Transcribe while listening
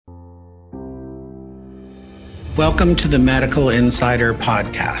Welcome to the Medical Insider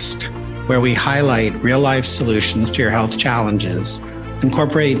Podcast, where we highlight real-life solutions to your health challenges,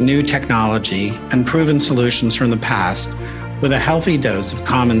 incorporate new technology and proven solutions from the past with a healthy dose of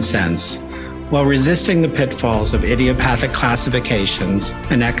common sense, while resisting the pitfalls of idiopathic classifications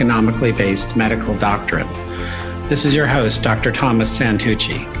and economically based medical doctrine. This is your host, Dr. Thomas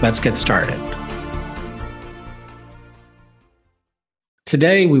Santucci. Let's get started.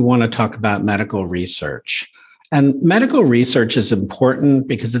 Today, we want to talk about medical research. And medical research is important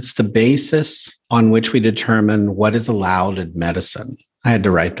because it's the basis on which we determine what is allowed in medicine. I had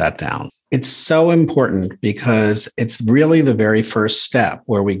to write that down. It's so important because it's really the very first step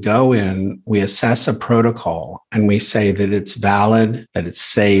where we go in, we assess a protocol, and we say that it's valid, that it's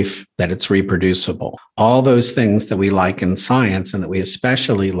safe, that it's reproducible. All those things that we like in science and that we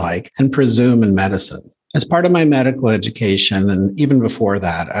especially like and presume in medicine. As part of my medical education, and even before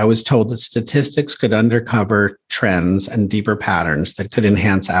that, I was told that statistics could uncover trends and deeper patterns that could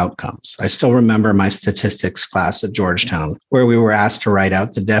enhance outcomes. I still remember my statistics class at Georgetown, where we were asked to write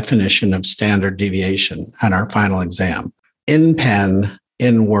out the definition of standard deviation on our final exam, in pen,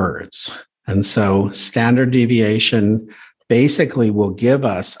 in words. And so standard deviation basically will give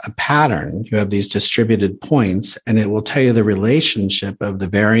us a pattern. You have these distributed points, and it will tell you the relationship of the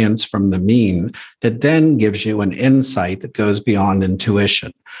variance from the mean that then gives you an insight that goes beyond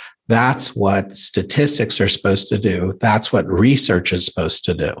intuition. That's what statistics are supposed to do. That's what research is supposed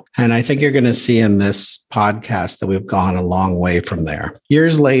to do. And I think you're going to see in this podcast that we've gone a long way from there.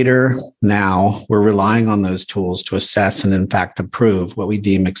 Years later, now we're relying on those tools to assess and in fact approve what we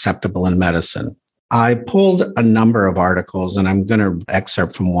deem acceptable in medicine. I pulled a number of articles and I'm going to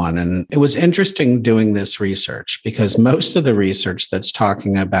excerpt from one. And it was interesting doing this research because most of the research that's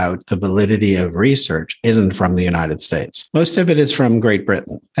talking about the validity of research isn't from the United States. Most of it is from Great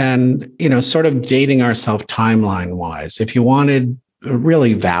Britain. And, sort of dating ourselves timeline wise, if you wanted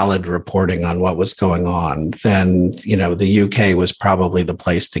really valid reporting on what was going on, then, the UK was probably the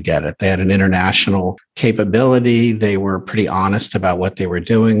place to get it. They had an international capability. They were pretty honest about what they were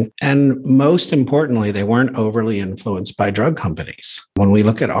doing. And most importantly, they weren't overly influenced by drug companies. When we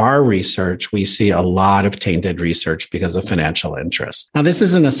look at our research, we see a lot of tainted research because of financial interest. Now, this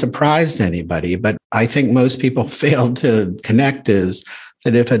isn't a surprise to anybody, but I think most people fail to connect is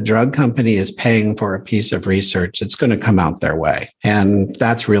that if a drug company is paying for a piece of research, it's going to come out their way. And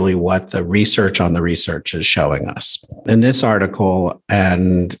that's really what the research on the research is showing us. In this article,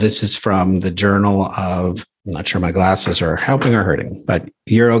 and this is from the Journal of, I'm not sure my glasses are helping or hurting, but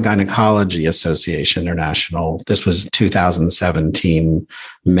Urogynecology Association International. This was 2017,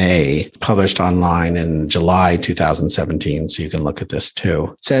 May, published online in July 2017. So you can look at this too.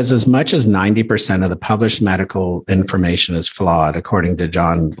 It says as much as 90% of the published medical information is flawed, according to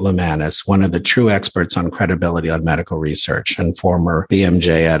John Lumanis, one of the true experts on credibility on medical research and former BMJ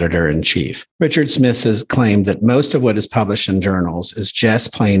editor-in-chief. Richard Smith has claimed that most of what is published in journals is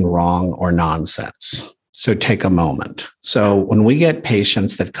just plain wrong or nonsense. So take a moment. So when we get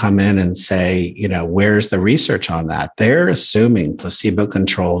patients that come in and say, where's the research on that? They're assuming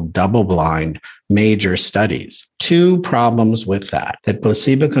placebo-controlled, double-blind, major studies. Two problems with that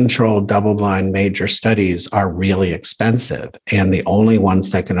placebo-controlled, double-blind, major studies are really expensive. And the only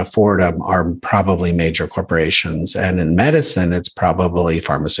ones that can afford them are probably major corporations. And in medicine, it's probably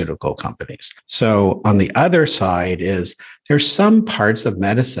pharmaceutical companies. So on the other side is there's some parts of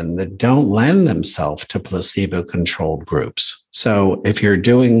medicine that don't lend themselves to placebo-controlled groups. So if you're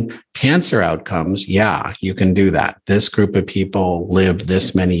doing cancer outcomes, yeah, you can do that. This group of people lived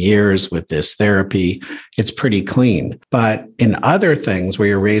this many years with this therapy. It's pretty clean. But in other things where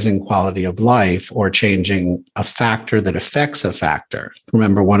you're raising quality of life or changing a factor that affects a factor,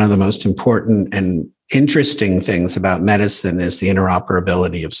 remember one of the most important and interesting things about medicine is the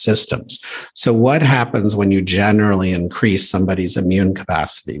interoperability of systems. So what happens when you generally increase somebody's immune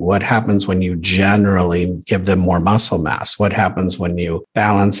capacity? What happens when you generally give them more muscle mass? What happens when you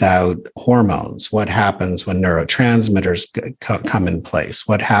balance out hormones? What happens when neurotransmitters come in place?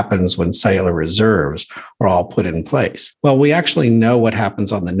 What happens when cellular reserves are all put in place? Well, we actually know what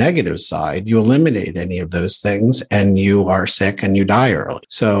happens on the negative side. You eliminate any of those things and you are sick and you die early.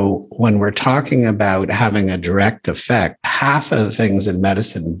 So when we're talking about having a direct effect, half of the things in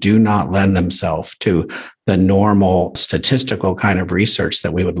medicine do not lend themselves to the normal statistical kind of research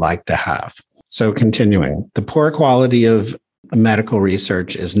that we would like to have. So continuing, the poor quality of medical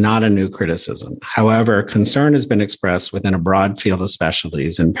research is not a new criticism. However, concern has been expressed within a broad field of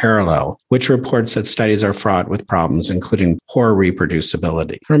specialties in parallel, which reports that studies are fraught with problems, including poor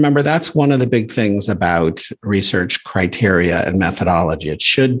reproducibility. Remember, that's one of the big things about research criteria and methodology. It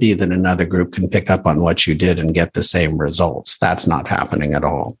should be that another group can pick up on what you did and get the same results. That's not happening at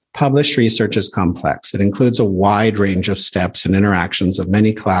all. Published research is complex. It includes a wide range of steps and interactions of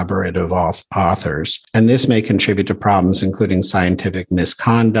many collaborative authors, and this may contribute to problems including scientific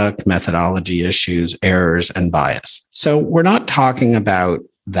misconduct, methodology issues, errors, and bias. So we're not talking about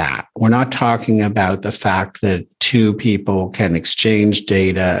that. We're not talking about the fact that two people can exchange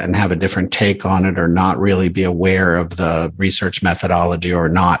data and have a different take on it or not really be aware of the research methodology or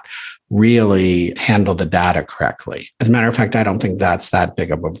not really handle the data correctly. As a matter of fact, I don't think that's that big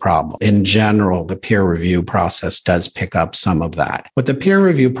of a problem. In general, the peer review process does pick up some of that. What the peer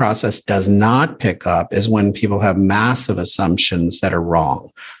review process does not pick up is when people have massive assumptions that are wrong.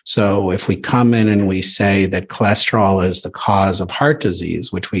 So if we come in and we say that cholesterol is the cause of heart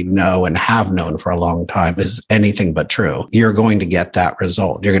disease, which we know and have known for a long time is anything but true, you're going to get that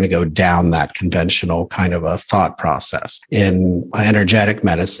result. You're going to go down that conventional kind of a thought process. In energetic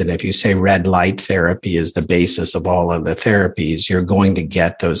medicine, if you say red light therapy is the basis of all of the therapies, you're going to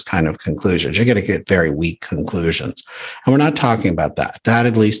get those kind of conclusions. You're going to get very weak conclusions. And we're not talking about that. That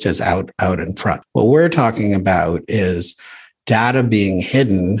at least is out in front. What we're talking about is data being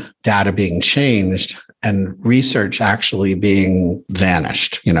hidden, data being changed, and research actually being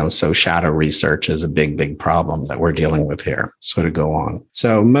vanished. So shadow research is a big problem that we're dealing with here. So to go on.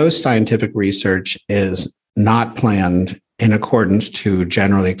 So most scientific research is not planned in accordance to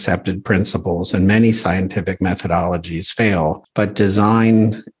generally accepted principles, and many scientific methodologies fail, but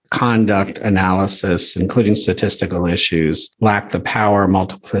design, conduct, analysis, including statistical issues, lack the power,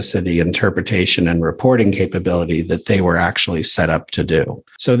 multiplicity, interpretation, and reporting capability that they were actually set up to do.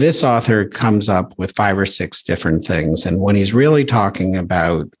 So this author comes up with 5 or 6 different things. And when he's really talking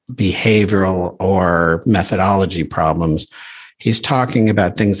about behavioral or methodology problems, he's talking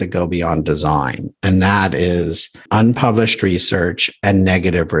about things that go beyond design, and that is unpublished research and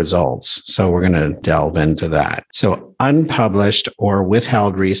negative results. So we're going to delve into that. So unpublished or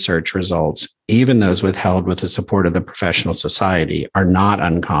withheld research results, even those withheld with the support of the professional society, are not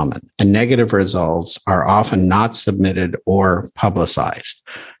uncommon. And negative results are often not submitted or publicized.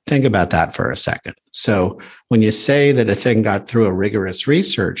 Think about that for a second. So when you say that a thing got through a rigorous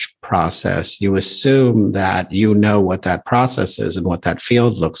research process, you assume that you know what that process is and what that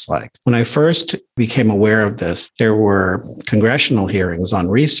field looks like. When I first became aware of this, there were congressional hearings on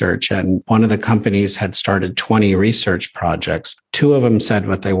research, and one of the companies had started 20 research projects. 2 of them said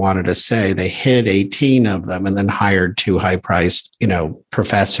what they wanted to say. They hid 18 of them and then hired 2 high-priced,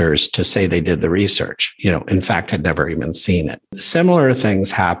 professors to say they did the research. In fact, had never even seen it. Similar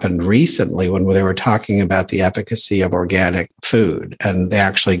things happened recently when they were talking about the efficacy of organic food, and they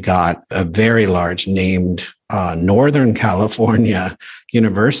actually got a very large named Northern California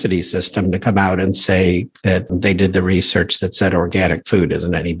university system to come out and say that they did the research that said organic food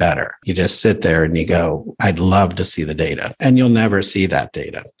isn't any better. You just sit there and you go, I'd love to see the data. And you'll never see that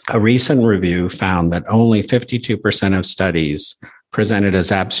data. A recent review found that only 52% of studies presented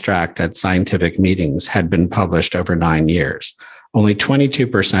as abstract at scientific meetings had been published over 9 years. Only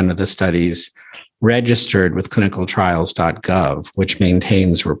 22% of the studies registered with clinicaltrials.gov, which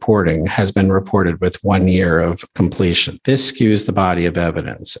maintains reporting, has been reported with 1 year of completion. This skews the body of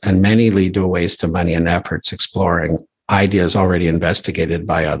evidence, and many lead to a waste of money and efforts exploring ideas already investigated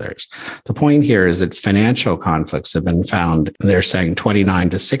by others. The point here is that financial conflicts have been found. They're saying 29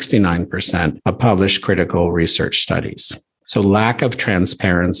 to 69% of published critical research studies. So lack of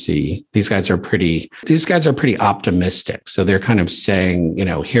transparency, these guys are pretty optimistic. So they're kind of saying,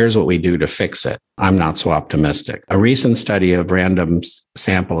 here's what we do to fix it. I'm not so optimistic. A recent study of random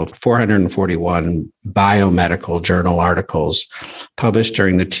sample of 441 biomedical journal articles published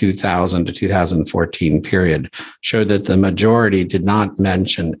during the 2000 to 2014 period showed that the majority did not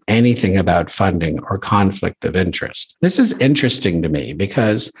mention anything about funding or conflict of interest. This is interesting to me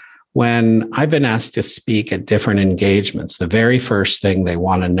because when I've been asked to speak at different engagements, the very first thing they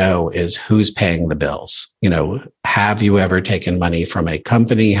want to know is who's paying the bills. Have you ever taken money from a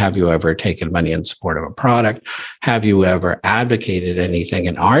company? Have you ever taken money in support of a product? Have you ever advocated anything?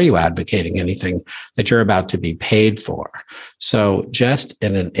 And are you advocating anything that you're about to be paid for? So just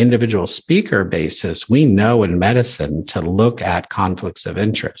in an individual speaker basis, we know in medicine to look at conflicts of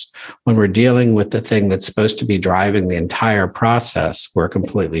interest. When we're dealing with the thing that's supposed to be driving the entire process, we're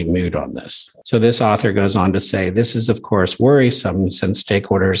completely mood on this. So this author goes on to say, this is, of course, worrisome since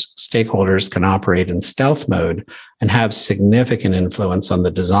stakeholders can operate in stealth mode and have significant influence on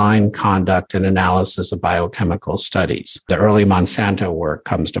the design, conduct, and analysis of biochemical studies. The early Monsanto work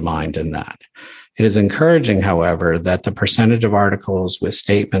comes to mind in that. It is encouraging, however, that the percentage of articles with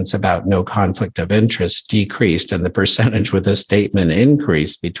statements about no conflict of interest decreased and the percentage with a statement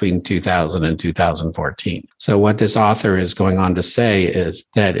increased between 2000 and 2014. So what this author is going on to say is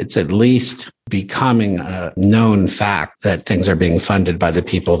that it's at least becoming a known fact that things are being funded by the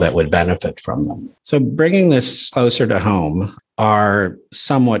people that would benefit from them. So bringing this closer to home, are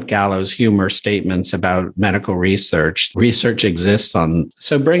somewhat gallows humor statements about medical research. Research exists on.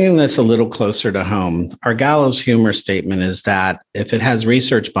 So bringing this a little closer to home, our gallows humor statement is that if it has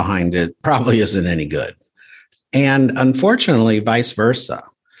research behind it, probably isn't any good. And unfortunately, vice versa.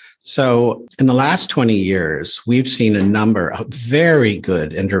 So in the last 20 years, we've seen a number of very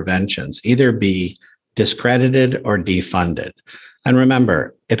good interventions either be discredited or defunded. And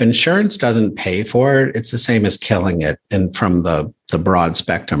remember, if insurance doesn't pay for it, it's the same as killing it from the broad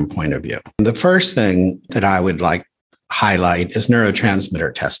spectrum point of view. The first thing that I would like highlight is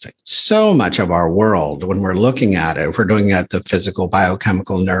neurotransmitter testing. So much of our world, when we're looking at it, if we're looking at the physical,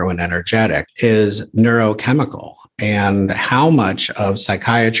 biochemical, neuro, and energetic, is neurochemical. And how much of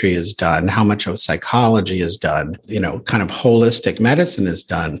psychiatry is done, how much of psychology is done, kind of holistic medicine is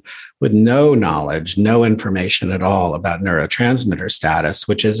done with no knowledge, no information at all about neurotransmitter status,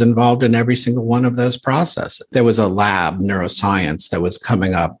 which is involved in every single one of those processes. There was a lab, neuroscience, that was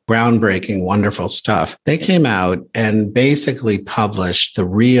coming up, groundbreaking, wonderful stuff. They came out and basically published the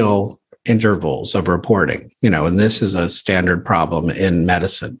real intervals of reporting, and this is a standard problem in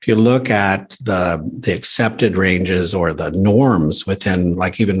medicine. If you look at the accepted ranges or the norms within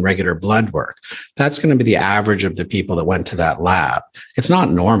like even regular blood work, that's going to be the average of the people that went to that lab. It's not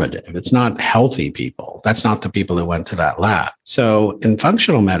normative. It's not healthy people. That's not the people that went to that lab. So in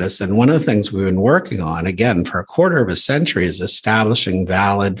functional medicine, one of the things we've been working on, again, for a quarter of a century is establishing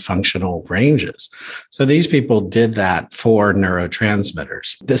valid functional ranges. So these people did that for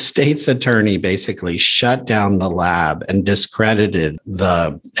neurotransmitters. The state's attorney basically shut down the lab and discredited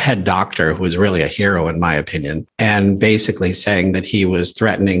the head doctor, who was really a hero, in my opinion, and basically saying that he was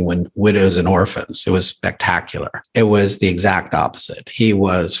threatening widows and orphans. It was spectacular. It was the exact opposite. He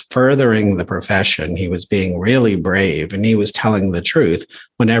was furthering the profession. He was being really brave, and he was telling the truth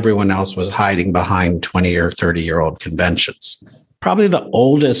when everyone else was hiding behind 20 or 30-year-old conventions. Probably the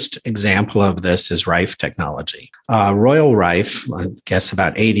oldest example of this is Rife technology. Royal Rife, I guess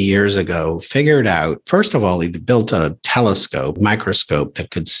about 80 years ago, figured out, first of all, he built a microscope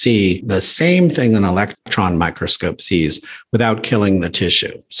that could see the same thing an electron microscope sees without killing the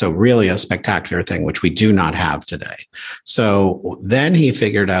tissue. So really a spectacular thing, which we do not have today. So then he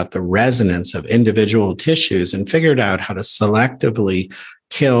figured out the resonance of individual tissues and figured out how to selectively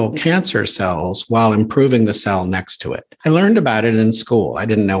kill cancer cells while improving the cell next to it. I learned about it in school. I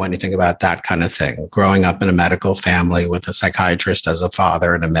didn't know anything about that kind of thing. Growing up in a medical family with a psychiatrist as a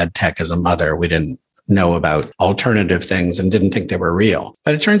father and a med tech as a mother, we didn't know about alternative things and didn't think they were real.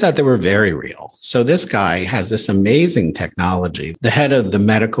 But it turns out they were very real. So this guy has this amazing technology. The head of the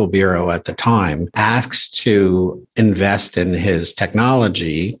medical bureau at the time asked to invest in his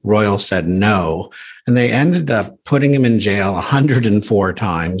technology. Royal said no. And they ended up putting him in jail 104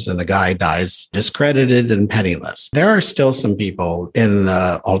 times, and the guy dies discredited and penniless. There are still some people in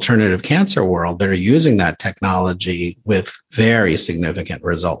the alternative cancer world that are using that technology with very significant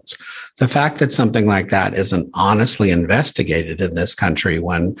results. The fact that something like that isn't honestly investigated in this country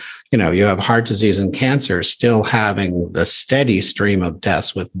when, you have heart disease and cancer still having the steady stream of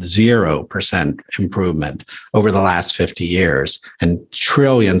deaths with 0% improvement over the last 50 years and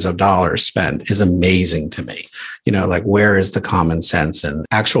trillions of dollars spent is amazing to me. Where is the common sense and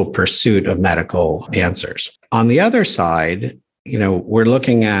actual pursuit of medical answers? On the other side, we're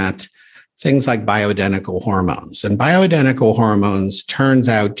looking at things like bioidentical hormones. And bioidentical hormones turns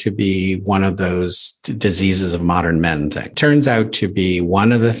out to be one of those diseases of modern men thing. Turns out to be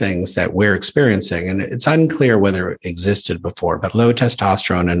one of the things that we're experiencing. And it's unclear whether it existed before, but low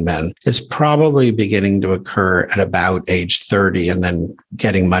testosterone in men is probably beginning to occur at about age 30 and then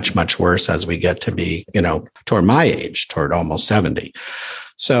getting much, much worse as we get to be, toward my age, toward almost 70.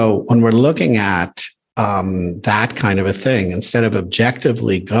 So when we're looking at that kind of a thing, instead of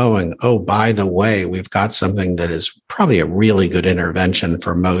objectively going, oh, by the way, we've got something that is probably a really good intervention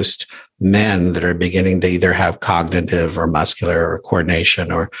for most men that are beginning to either have cognitive or muscular or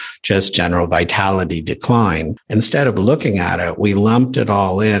coordination or just general vitality decline. Instead of looking at it, we lumped it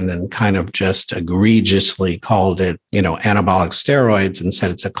all in and kind of just egregiously called it, anabolic steroids and said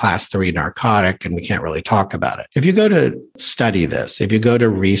it's a class 3 narcotic and we can't really talk about it. If you go to study this, if you go to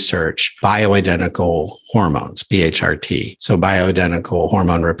research bioidentical hormones, BHRT, so bioidentical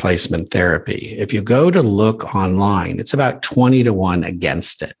hormone replacement therapy, if you go to look online, it's about 20 to 1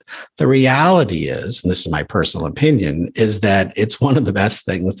 against it. The reality is, and this is my personal opinion, is that it's one of the best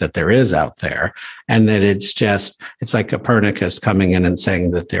things that there is out there. And that it's like Copernicus coming in and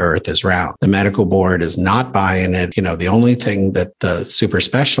saying that the earth is round. The medical board is not buying it. The only thing that the super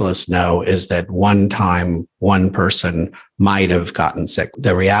specialists know is that one time one person might have gotten sick.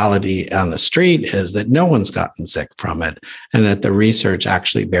 The reality on the street is that no one's gotten sick from it and that the research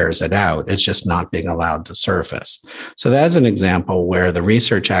actually bears it out. It's just not being allowed to surface. So that's an example where the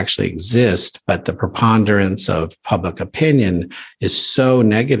research actually exists, but the preponderance of public opinion is so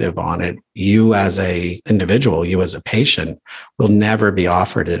negative on it. You as a individual, you as a patient will never be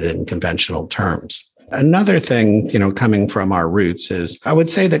offered it in conventional terms. Another thing, coming from our roots is I would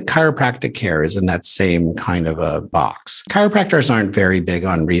say that chiropractic care is in that same kind of a box. Chiropractors aren't very big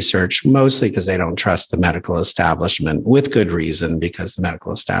on research, mostly because they don't trust the medical establishment, with good reason, because the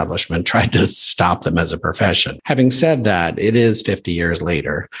medical establishment tried to stop them as a profession. Having said that, it is 50 years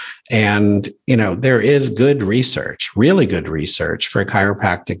later. And, there is good research, really good research for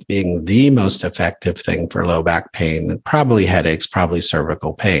chiropractic being the most effective thing for low back pain, probably headaches, probably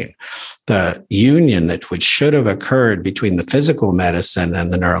cervical pain. The union which should have occurred between the physical medicine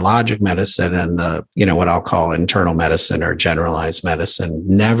and the neurologic medicine and the, what I'll call internal medicine or generalized medicine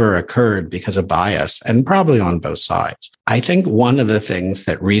never occurred because of bias, and probably on both sides. I think one of the things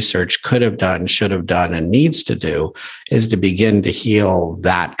that research could have done, should have done, and needs to do is to begin to heal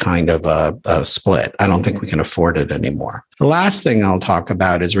that kind of a split. I don't think we can afford it anymore. The last thing I'll talk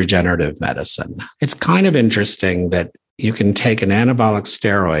about is regenerative medicine. It's kind of interesting that you can take an anabolic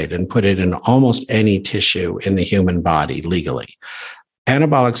steroid and put it in almost any tissue in the human body legally.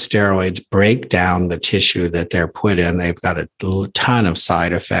 Anabolic steroids break down the tissue that they're put in. They've got a ton of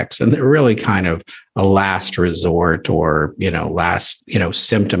side effects, and they're really kind of a last resort or,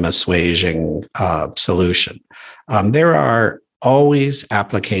 symptom assuaging solution. There are always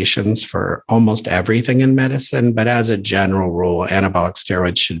applications for almost everything in medicine, but as a general rule, anabolic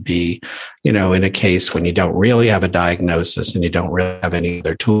steroids should be, in a case when you don't really have a diagnosis and you don't really have any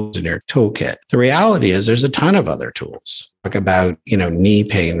other tools in your toolkit. The reality is there's a ton of other tools. Talk about, knee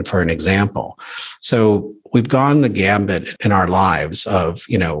pain, for an example. So we've gone the gambit in our lives of,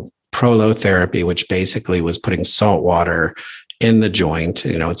 prolotherapy, which basically was putting salt water in the joint.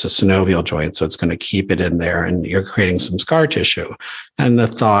 It's a synovial joint, so it's going to keep it in there and you're creating some scar tissue. And the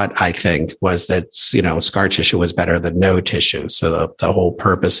thought, I think, was that, scar tissue was better than no tissue. So the whole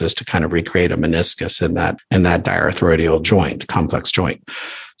purpose is to kind of recreate a meniscus in that diarthrodial joint, complex joint.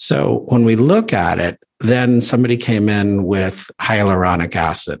 So when we look at it, then somebody came in with hyaluronic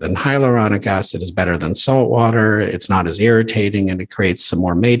acid, and hyaluronic acid is better than salt water. It's not as irritating, and it creates some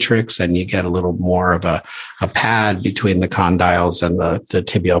more matrix, and you get a little more of a pad between the condyles and the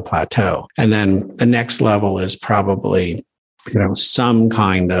tibial plateau. And then the next level is probably some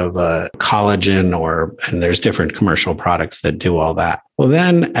kind of collagen and there's different commercial products that do all that. Well,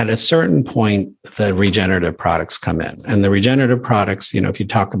 then at a certain point, the regenerative products come in, and the regenerative products, if you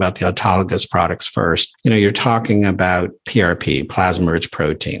talk about the autologous products first, you're talking about PRP, plasma-rich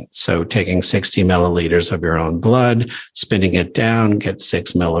protein. So taking 60 milliliters of your own blood, spinning it down, get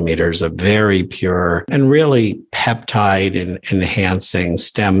 6 millimeters of very pure and really peptide enhancing,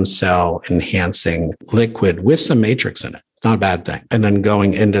 stem cell enhancing liquid with some matrix in it. Not a bad thing. And then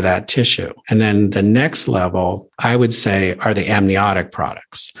going into that tissue. And then the next level, I would say, are the amniotic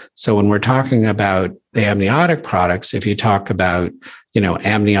products. So when we're talking about the amniotic products, if you talk about,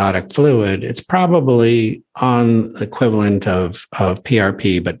 amniotic fluid, it's probably on the equivalent of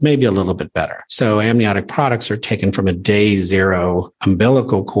PRP, but maybe a little bit better. So amniotic products are taken from a day zero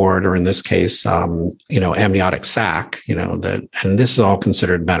umbilical cord, or in this case, amniotic sac, and this is all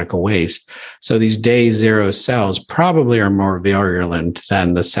considered medical waste. So these day zero cells probably are more virulent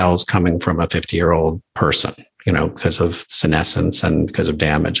than the cells coming from a 50-year-old person. Because of senescence and because of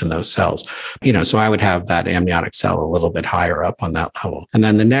damage in those cells. So I would have that amniotic cell a little bit higher up on that level. And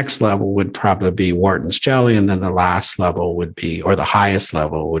then the next level would probably be Wharton's jelly. And then the last level would be, or the highest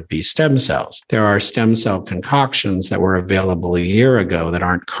level would be stem cells. There are stem cell concoctions that were available a year ago that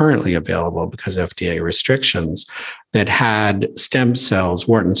aren't currently available because of FDA restrictions that had stem cells,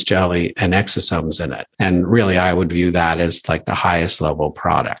 Wharton's jelly, and exosomes in it. And really, I would view that as like the highest level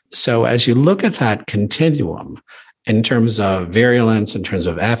product. So as you look at that continuum, in terms of virulence, in terms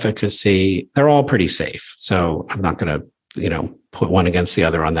of efficacy, they're all pretty safe. So I'm not going to, put one against the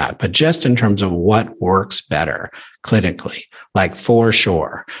other on that. But just in terms of what works better clinically, like for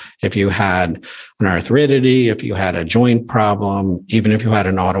sure, if you had an arthritis, if you had a joint problem, even if you had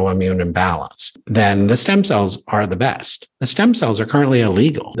an autoimmune imbalance, then the stem cells are the best. The stem cells are currently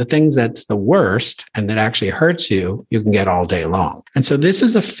illegal. The things that's the worst and that actually hurts you, you can get all day long. And so this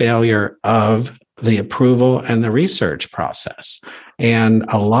is a failure of the approval and the research process. And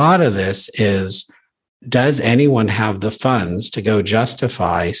a lot of this is, does anyone have the funds to go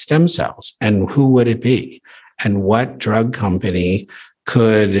justify stem cells? And who would it be? And what drug company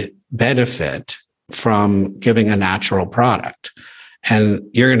could benefit from giving a natural product? And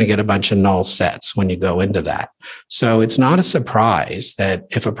you're going to get a bunch of null sets when you go into that. So it's not a surprise that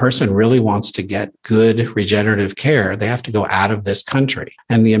if a person really wants to get good regenerative care, they have to go out of this country.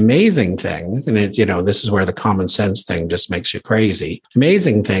 And the amazing thing, and this is where the common sense thing just makes you crazy.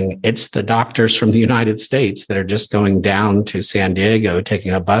 Amazing thing, it's the doctors from the United States that are just going down to San Diego,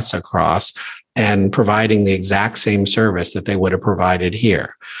 taking a bus across and providing the exact same service that they would have provided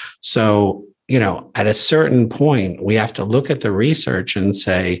here. So at a certain point, we have to look at the research and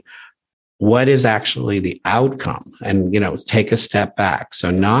say, what is actually the outcome? And, take a step back.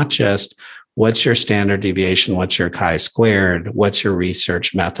 So not just what's your standard deviation, what's your chi-squared, what's your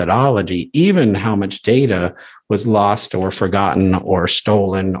research methodology, even how much data was lost or forgotten or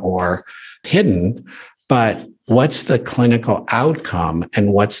stolen or hidden, but what's the clinical outcome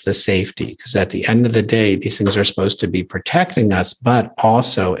and what's the safety? Because at the end of the day, these things are supposed to be protecting us, but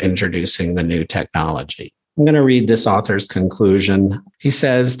also introducing the new technology. I'm going to read this author's conclusion. He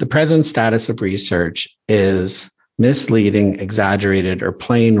says, the present status of research is misleading, exaggerated, or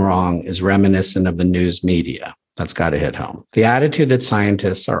plain wrong is reminiscent of the news media. That's got to hit home. The attitude that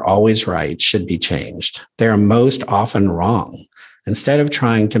scientists are always right should be changed. They are most often wrong. Instead of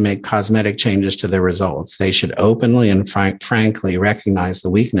trying to make cosmetic changes to their results, they should openly and frankly recognize the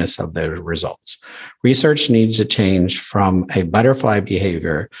weakness of their results. Research needs to change from a butterfly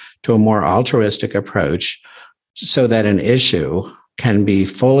behavior to a more altruistic approach so that an issue can be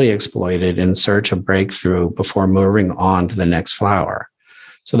fully exploited in search of breakthrough before moving on to the next flower.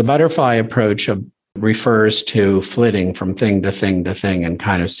 So the butterfly approach refers to flitting from thing to thing to thing and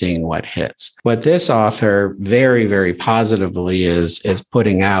kind of seeing what hits. What this author very, very positively is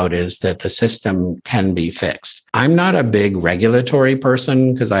putting out is that the system can be fixed. I'm not a big regulatory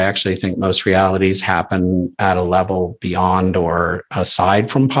person because I actually think most realities happen at a level beyond or aside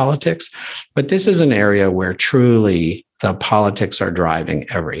from politics. But this is an area where truly the politics are driving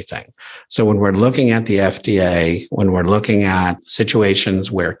everything. So when we're looking at the FDA, when we're looking at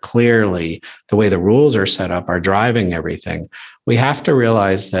situations where clearly the way the rules are set up are driving everything, we have to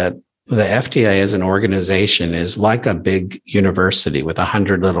realize that the FDA as an organization is like a big university with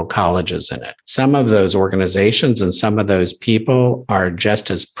 100 little colleges in it. Some of those organizations and some of those people are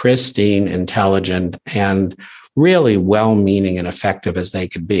just as pristine, intelligent, and really well-meaning and effective as they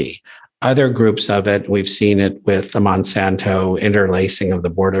could be. Other groups of it, we've seen it with the Monsanto interlacing of the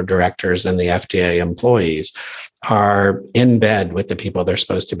board of directors and the FDA employees, are in bed with the people they're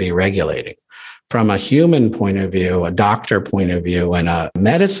supposed to be regulating. From a human point of view, a doctor point of view, and a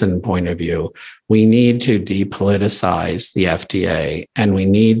medicine point of view, we need to depoliticize the FDA and we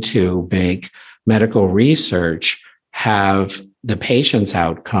need to make medical research have the patient's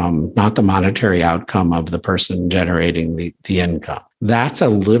outcome, not the monetary outcome of the person generating the income. That's a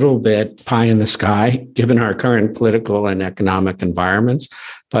little bit pie in the sky, given our current political and economic environments.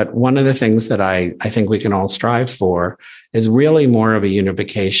 But one of the things that I think we can all strive for is really more of a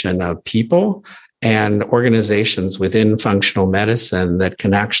unification of people and organizations within functional medicine that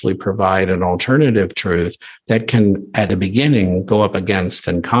can actually provide an alternative truth that can, at the beginning, go up against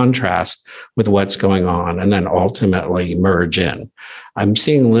and contrast with what's going on and then ultimately merge in. I'm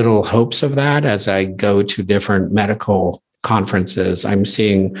seeing little hopes of that as I go to different medical conferences. I'm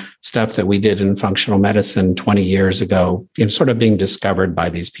seeing stuff that we did in functional medicine 20 years ago, sort of being discovered by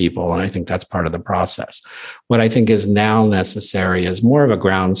these people. And I think that's part of the process. What I think is now necessary is more of a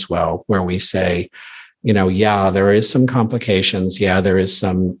groundswell where we say, there is some complications. Yeah, there is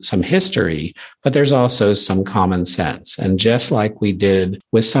some history, but there's also some common sense. And just like we did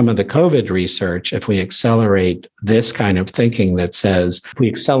with some of the COVID research, if we accelerate this kind of thinking that says, if we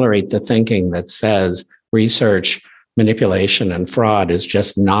accelerate the thinking that says research, manipulation and fraud is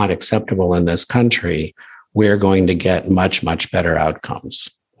just not acceptable in this country, we're going to get much, much better outcomes.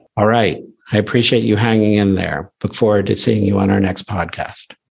 All right. I appreciate you hanging in there. Look forward to seeing you on our next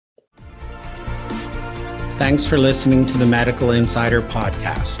podcast. Thanks for listening to the Medical Insider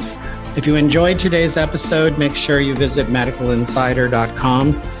podcast. If you enjoyed today's episode, make sure you visit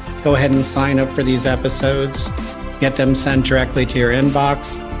medicalinsider.com. Go ahead and sign up for these episodes. Get them sent directly to your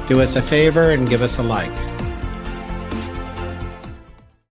inbox. Do us a favor and give us a like.